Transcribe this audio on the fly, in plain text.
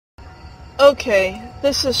Okay,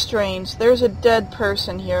 this is strange. There's a dead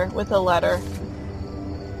person here with a letter.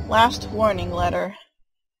 Last warning letter.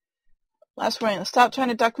 Last warning. Stop trying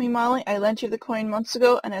to duck me, Molly. I lent you the coin months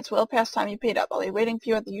ago, and it's well past time you paid up. I'll be waiting for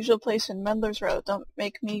you at the usual place in Medler's Road. Don't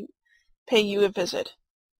make me pay you a visit.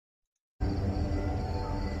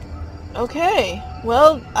 Okay.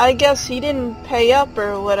 Well, I guess he didn't pay up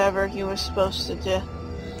or whatever he was supposed to do.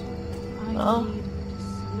 Well,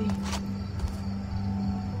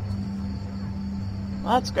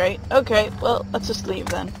 that's great. Okay, well, let's just leave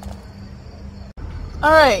then.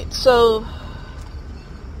 Alright, so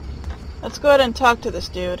let's go ahead and talk to this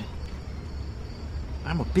dude.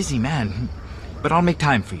 I'm a busy man, but I'll make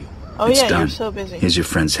time for you. Oh It's yeah, done. you're so busy. Here's your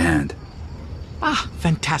friend's hand. Ah,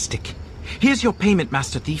 fantastic. Here's your payment,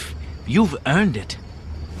 Master Thief. You've earned it.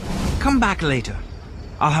 Come back later.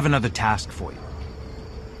 I'll have another task for you.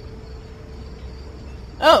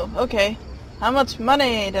 Oh, okay. How much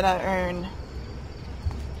money did I earn?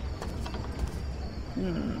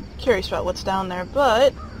 Curious about what's down there,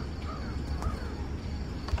 but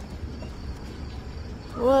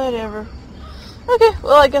whatever. Okay,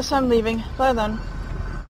 well, I guess I'm leaving. Bye then.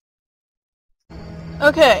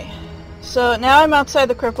 Okay, so now I'm outside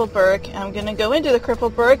the Crippled Burg. I'm gonna go into the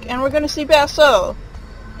Crippled Burg, and we're gonna see Basso.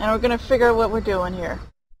 And we're gonna figure out what we're doing here.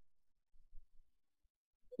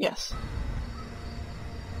 Yes.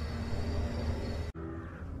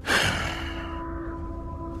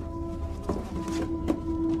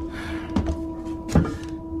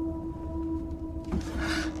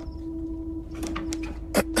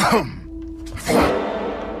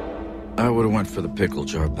 I would have went for the pickle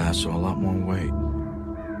jar, Basso. A lot more weight.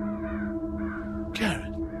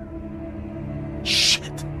 Garrett.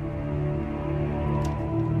 Shit.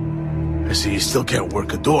 I see you still can't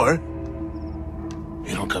work a door.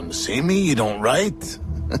 You don't come to see me, you don't write.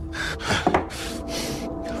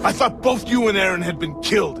 I thought both you and Aaron had been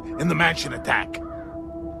killed in the mansion attack.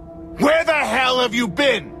 Where the hell have you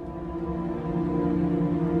been?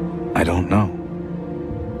 I don't know.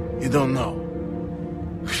 You don't know.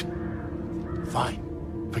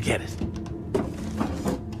 Fine. Forget it.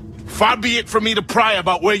 Far be it from me to pry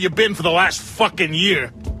about where you've been for the last fucking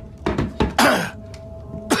year. I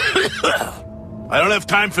don't have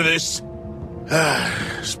time for this.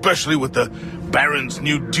 Especially with the Baron's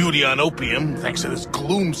new duty on opium, thanks to this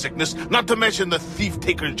gloom sickness, not to mention the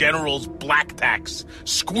Thief-Taker General's black tax,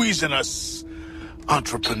 squeezing us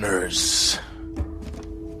entrepreneurs.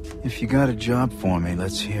 If you got a job for me,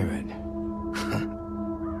 let's hear it.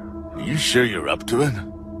 Are you sure you're up to it?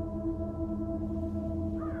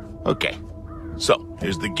 Okay, so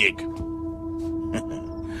here's the gig.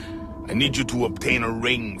 I need you to obtain a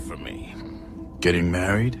ring for me. Getting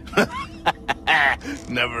married?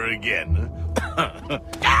 Never again.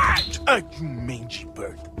 You mangy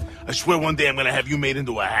bird. I swear one day I'm gonna have you made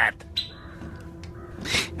into a hat.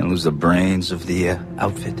 And lose the brains of the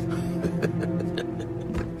outfit?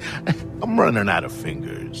 I'm running out of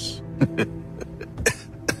fingers.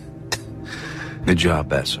 Good job,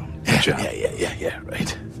 Basso. Good job. Yeah,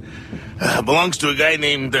 right. Belongs to a guy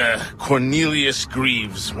named Cornelius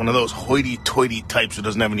Greaves, one of those hoity-toity types who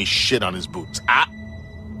doesn't have any shit on his boots.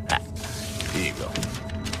 Here you go.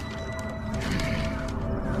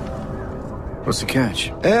 What's the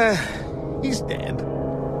catch? He's dead.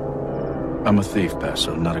 I'm a thief,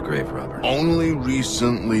 Basso, not a grave robber. Only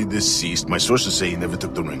recently deceased. My sources say he never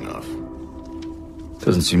took the ring off.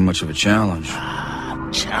 Doesn't seem much of a challenge.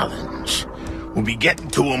 Challenge. We'll be getting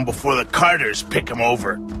to him before the Carters pick him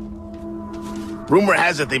over. Rumor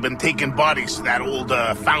has it they've been taking bodies to that old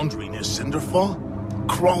foundry near Cinderfall.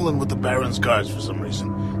 Crawling with the Baron's guards for some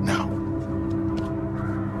reason. Now,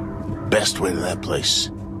 best way to that place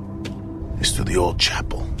is through the old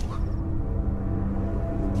chapel.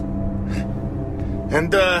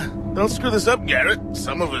 And, don't screw this up, Garrett.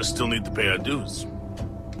 Some of us still need to pay our dues.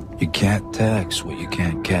 You can't tax what you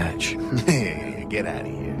can't catch. Get out of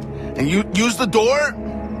here. And you use the door?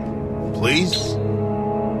 Please?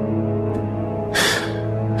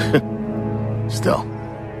 Still,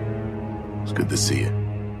 it's good to see you.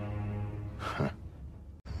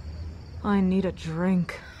 I need a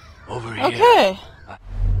drink. Over here. Okay.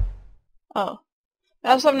 Oh.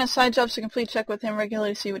 I was having a side job to complete, check with him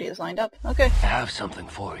regularly to see what he has lined up. Okay. I have something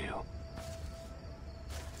for you.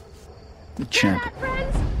 The champ. Hear that,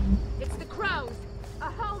 friends? It's the crows. A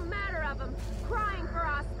whole matter of them, crying for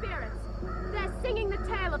our spirits. They're singing the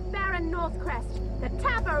tale of Baron Northcrest, the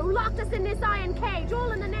tapper who locked us in this iron cage,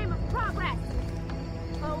 all in the name of progress.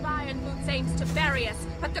 Old Iron Boots aims to bury us,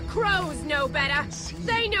 but the crows know better.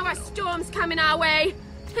 They know a storm's coming our way.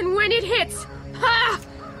 And when it hits, ha!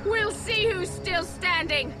 We'll see who's still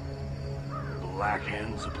standing. Black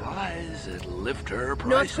Hand supplies that lift her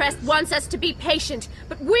prices. Northcrest wants us to be patient,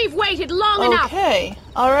 but we've waited long enough. Okay,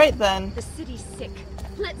 alright then. The city's sick.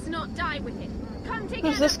 Let's not die with it. Come together.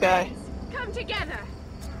 Who's this guy? friends. Come together.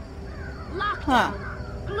 Lockdown. Huh.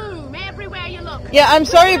 Gloom everywhere you look. Yeah, I'm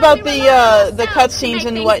sorry about the cutscenes cutscenes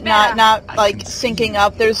and whatnot not, like, syncing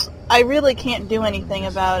up. I really can't do anything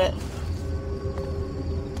about it.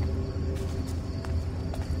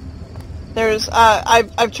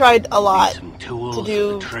 I've tried a lot to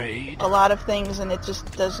do a lot of things, and it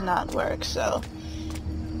just does not work, so...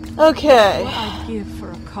 Okay. What I'd give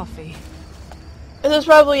for a coffee. This is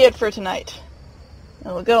probably it for tonight.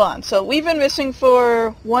 And we'll go on. So, we've been missing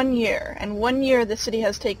for 1 year, and 1 year the city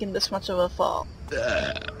has taken this much of a fall.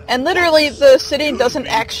 And literally, the city doesn't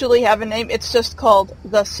actually have a name, it's just called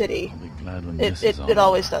The City. It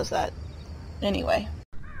always does that. Anyway.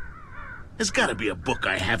 There's gotta be a book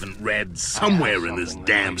I haven't read somewhere in this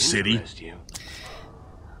damn city.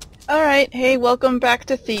 Alright, hey, welcome back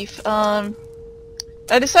to Thief. I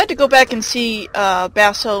decided to go back and see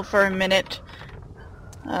Basso for a minute.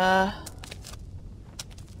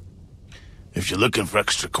 If you're looking for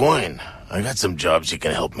extra coin, I got some jobs you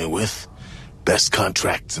can help me with. Best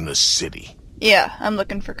contracts in the city. Yeah, I'm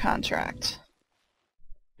looking for contracts.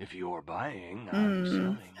 If you're buying, I'm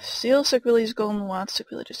selling. Steal Sick Willie's golden watch, Sick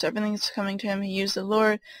Willie just everything's coming to him, he used the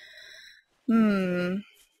Lord.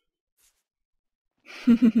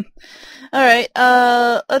 Alright,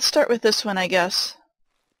 let's start with this one, I guess.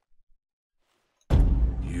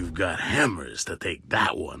 You've got hammers to take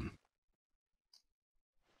that one.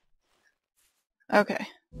 Okay.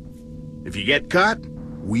 If you get caught,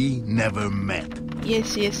 we never met.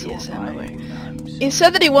 Yes, I'm aware. He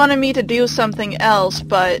said that he wanted me to do something else,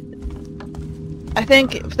 but I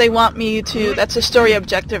think if they want me to, that's a story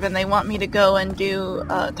objective, and they want me to go and do,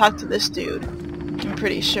 talk to this dude. I'm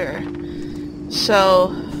pretty sure.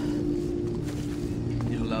 So...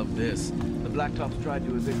 You'll love this. The Blacktops tried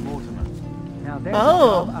you a big Mortimer. Now there's a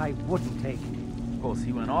job I wouldn't take. Of course,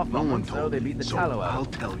 he went off No on one one, so told they me, beat the so tallow I'll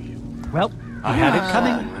out. tell you. Well, I had it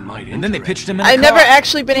coming. And then they pitched him in a I've car. never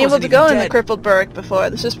actually been He able wasn't to go even in the dead. crippled barrack before.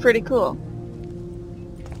 This is pretty cool.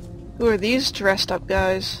 Who are these dressed up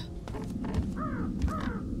guys?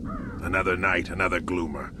 Another night, another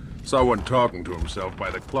gloomer. Someone talking to himself by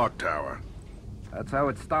the clock tower. That's how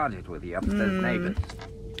it started with the upstairs neighbors.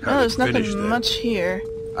 Oh, there's Finish nothing then. much here.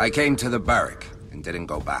 I came to the barrack and didn't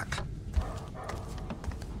go back.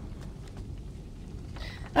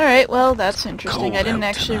 Alright, well, that's interesting. I Cold didn't out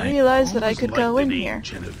actually tonight. realize that I Almost could like go the in name here.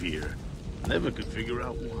 Genevieve. Never could figure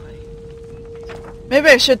out why. Maybe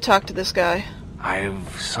I should talk to this guy.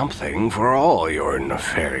 I've something for all your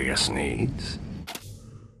nefarious needs.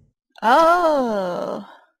 Oh.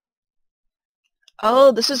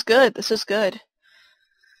 Oh, this is good. This is good.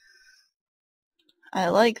 I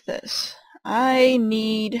like this. I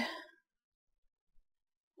need...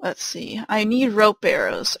 Let's see. I need rope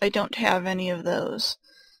arrows. I don't have any of those.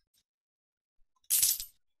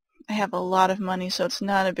 I have a lot of money, so it's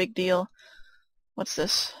not a big deal. What's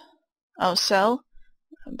this? Oh, sell?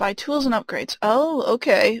 Buy tools and upgrades. Oh,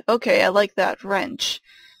 okay. Okay, I like that. Wrench.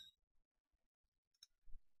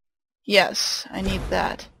 Yes, I need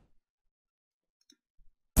that.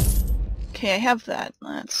 Okay, I have that.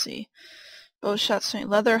 Let's see. Bow shot swing.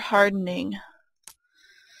 Leather hardening.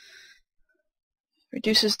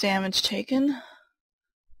 Reduces damage taken.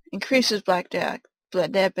 Increases lockpick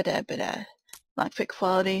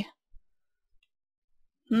quality.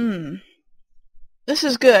 This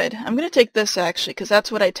is good. I'm gonna take this actually, because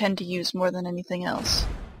that's what I tend to use more than anything else.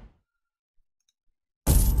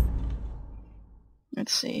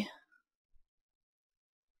 Let's see.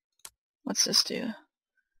 What's this do?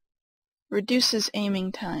 Reduces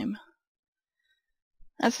aiming time.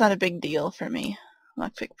 That's not a big deal for me.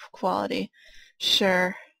 Lockpick quality.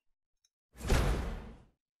 Sure.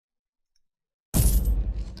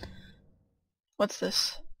 What's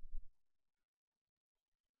this?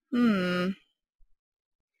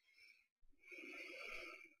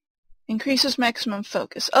 Increases maximum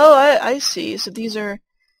focus. Oh, I see. So these are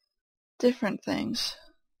different things.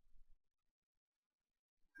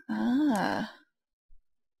 Ah.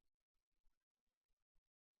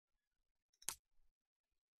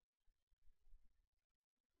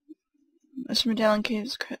 This medallion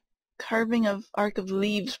caves carving of arc of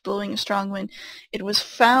leaves blowing a strong wind. It was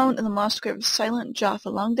found in the lost grave of Silent Joff, a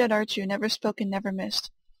long-dead archer who never spoke and never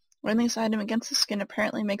missed. Running this item against the skin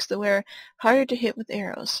apparently makes the wearer harder to hit with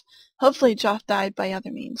arrows. Hopefully Joff died by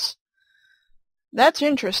other means. That's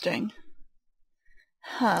interesting.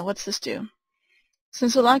 Huh, what's this do?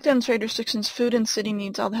 Since the lockdown and trade restrictions, food in city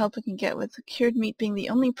needs all the help it can get, with cured meat being the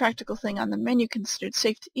only practical thing on the menu considered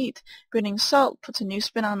safe to eat. Gritting salt puts a new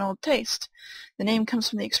spin on old taste. The name comes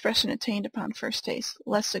from the expression attained upon first taste.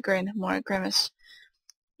 Less a grin, more a grimace.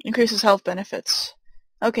 Increases health benefits.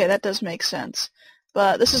 Okay, that does make sense.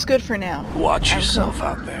 But this is good for now. Watch yourself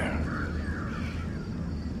out there.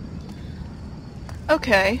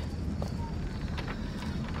 Okay.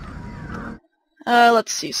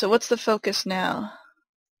 Let's see. So what's the focus now?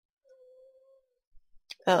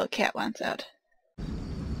 Oh, cat wants out.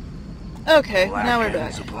 Okay, now we're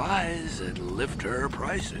back. Supplies at lifter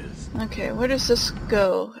prices. Okay, where does this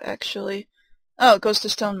go, actually? Oh, it goes to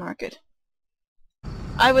Stone Market.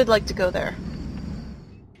 I would like to go there.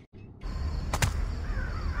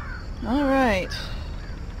 Alright.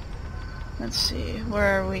 Let's see,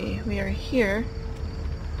 where are we? We are here,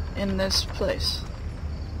 in this place.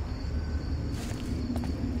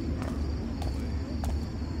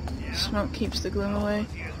 Smoke keeps the gloom away.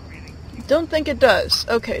 Don't think it does.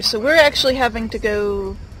 Okay, so we're actually having to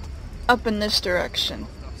go up in this direction.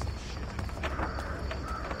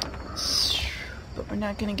 But we're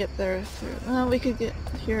not gonna get there through... Well, we could get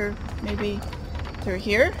here, maybe through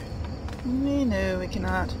here? No, we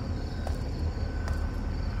cannot.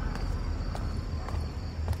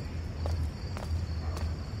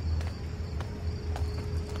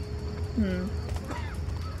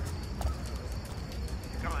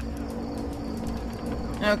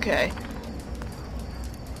 Okay.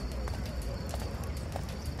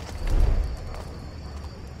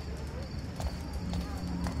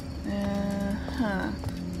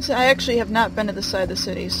 So I actually have not been to the side of the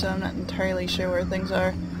city, so I'm not entirely sure where things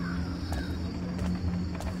are.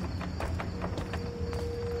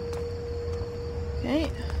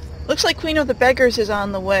 Okay. Looks like Queen of the Beggars is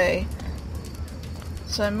on the way.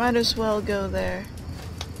 So I might as well go there.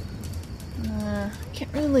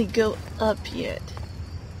 Can't really go up yet.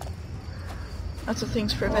 Lots of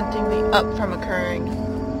things preventing the up from occurring.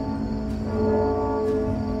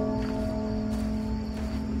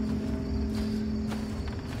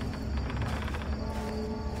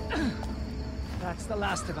 That's the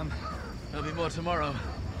last of them. There'll be more tomorrow.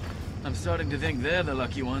 I'm starting to think they're the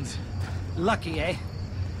lucky ones. Lucky, eh?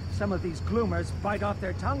 Some of these gloomers bite off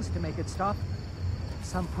their tongues to make it stop.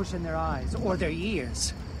 Some push in their eyes or their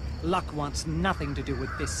ears. Luck wants nothing to do with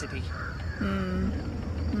this city.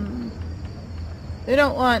 They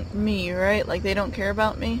don't want me, right? Like, they don't care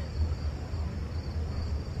about me?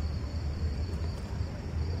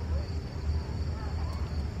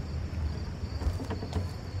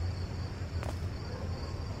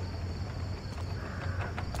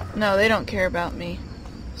 No, they don't care about me.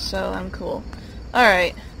 So, I'm cool.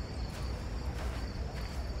 Alright.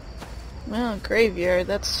 Well, graveyard,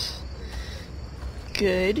 that's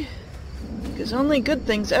good. Because only good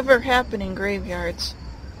things ever happen in graveyards.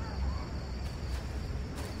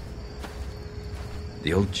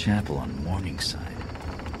 The old chapel on Morningside.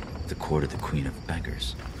 The court of the Queen of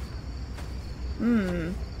Beggars.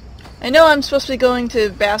 I know I'm supposed to be going to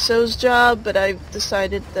Basso's job, but I've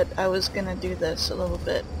decided that I was gonna do this a little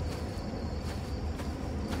bit.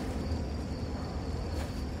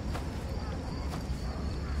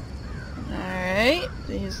 Alright,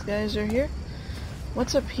 these guys are here.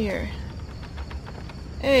 What's up here?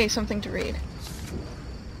 Hey, something to read.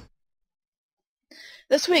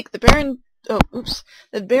 This week, the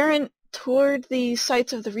Baron toured the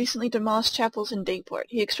sites of the recently demolished chapels in Dayport.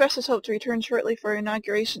 He expressed his hope to return shortly for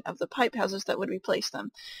inauguration of the pipe houses that would replace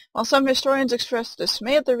them. While some historians expressed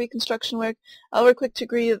dismay at the reconstruction work, all were quick to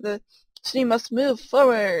agree that the city must move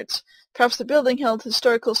forwards. Perhaps the building held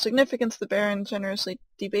historical significance, the Baron generously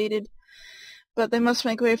debated, but they must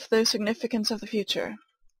make way for the significance of the future.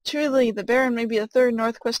 Truly, the Baron may be the third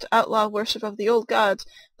Northquest to outlaw worship of the old gods,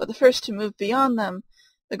 but the first to move beyond them.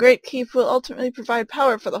 The Great Keep will ultimately provide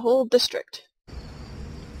power for the whole district.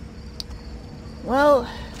 Well,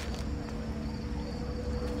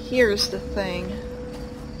 here's the thing.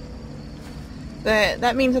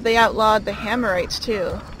 That means that they outlawed the Hammerites,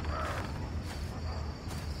 too.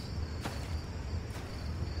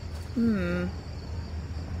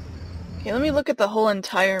 Okay, let me look at the whole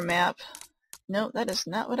entire map. No, that is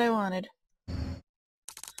not what I wanted.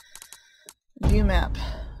 View map.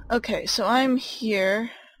 Okay, so I'm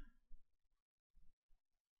here.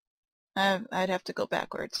 I'd have to go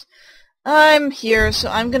backwards. I'm here,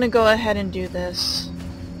 so I'm gonna go ahead and do this.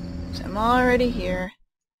 So I'm already here.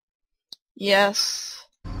 Yes.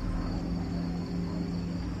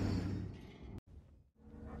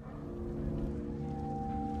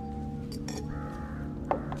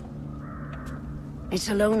 It's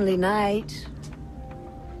a lonely night.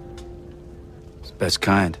 Best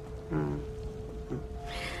kind.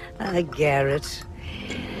 Garrett.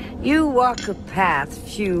 You walk a path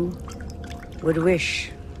few would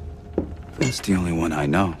wish. That's the only one I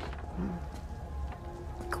know.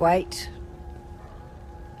 Quite.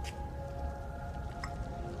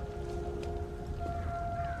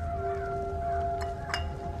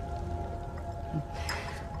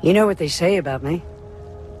 You know what they say about me?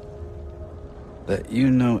 That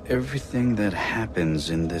you know everything that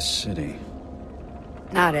happens in this city.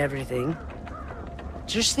 Not everything.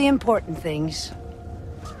 Just the important things.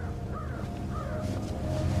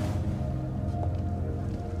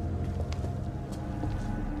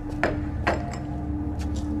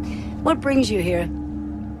 What brings you here?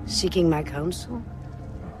 Seeking my counsel?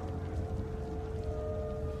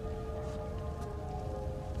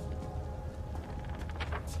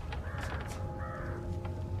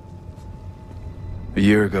 A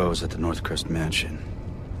year ago, I was at the Northcrest Mansion.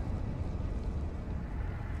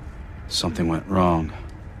 Something went wrong.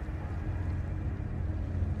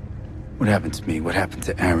 What happened to me? What happened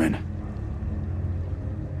to Aaron?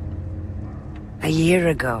 A year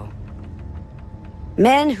ago.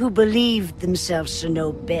 Men who believed themselves to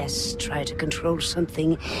know best try to control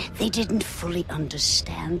something they didn't fully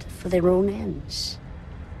understand for their own ends.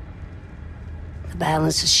 The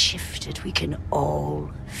balance has shifted. We can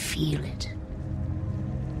all feel it.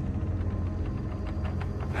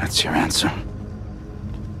 That's your answer.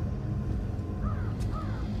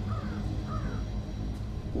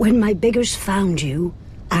 When my beggars found you,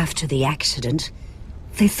 after the accident,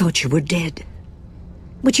 they thought you were dead.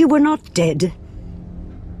 But you were not dead.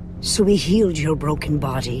 So we healed your broken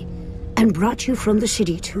body and brought you from the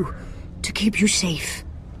city to keep you safe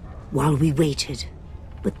while we waited.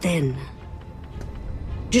 But then,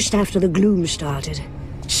 just after the gloom started,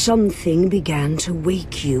 something began to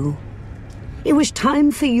wake you. It was time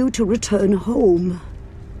for you to return home.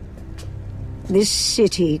 This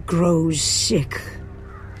city grows sick.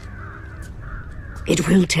 It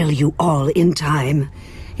will tell you all in time,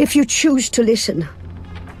 if you choose to listen.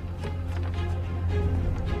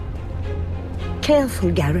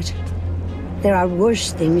 Careful, Garrett. There are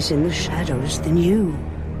worse things in the shadows than you.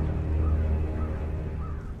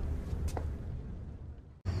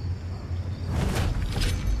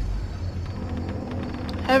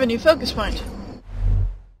 Have a new focus point.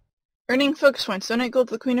 Earning focus points. Donate gold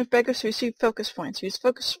to the Queen of Beggars to receive focus points. Use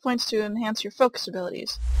focus points to enhance your focus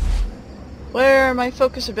abilities. Where are my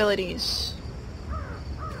focus abilities?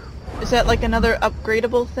 Is that like another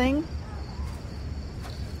upgradable thing?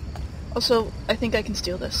 Also, I think I can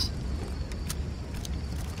steal this.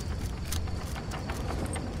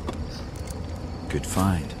 Good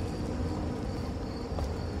find.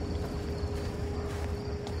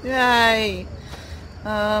 Yay!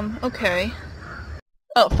 Okay.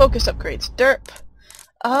 Oh, focus upgrades. Derp.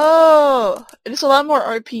 Oh! It is a lot more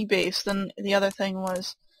RP based than the other thing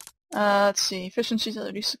was. Let's see. Efficiency to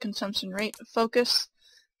reduce the consumption rate. Focus.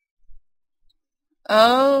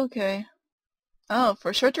 Okay. Oh,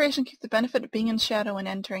 for a short duration, keep the benefit of being in shadow and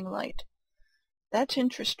entering light. That's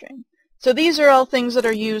interesting. So these are all things that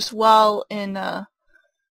are used while in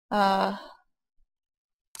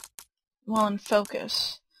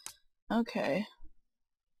focus. Okay.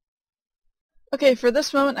 Okay, for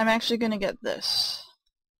this moment, I'm actually gonna get this.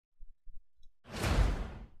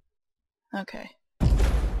 Okay.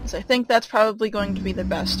 Because I think that's probably going to be the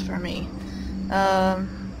best for me.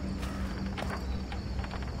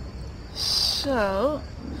 So...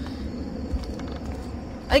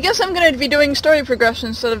 I guess I'm gonna be doing story progression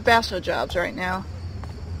instead of Basso jobs right now.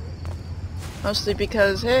 Mostly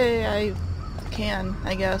because, hey, I can,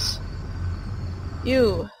 I guess.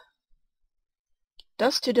 You.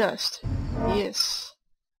 Dust to dust. Yes.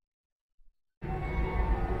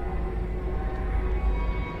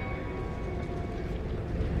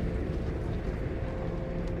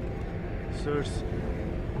 Sirs,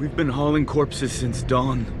 we've been hauling corpses since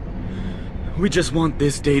dawn. We just want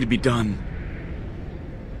this day to be done.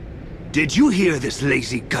 Did you hear this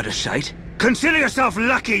lazy gutter shite? Consider yourself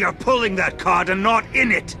lucky you're pulling that cart and not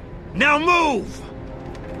in it! Now move!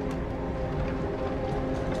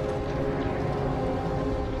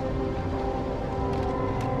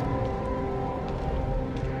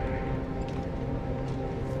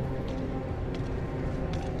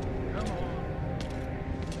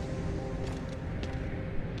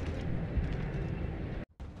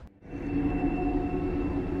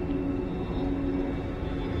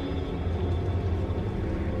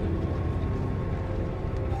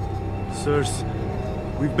 Sirs,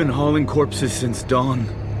 we've been hauling corpses since dawn.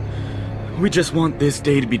 We just want this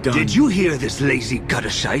day to be done. Did you hear this lazy gutter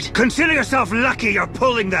shite? Consider yourself lucky you're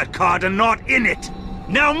pulling that card and not in it!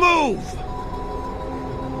 Now move!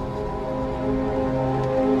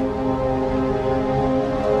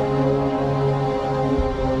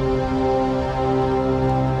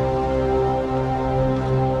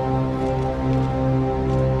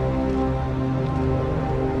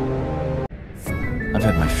 I've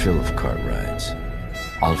had my fill of cart rides.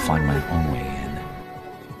 I'll find my own way in.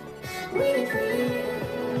 Waiting for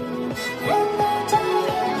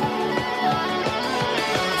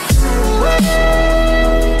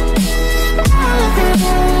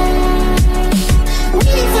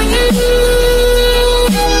you.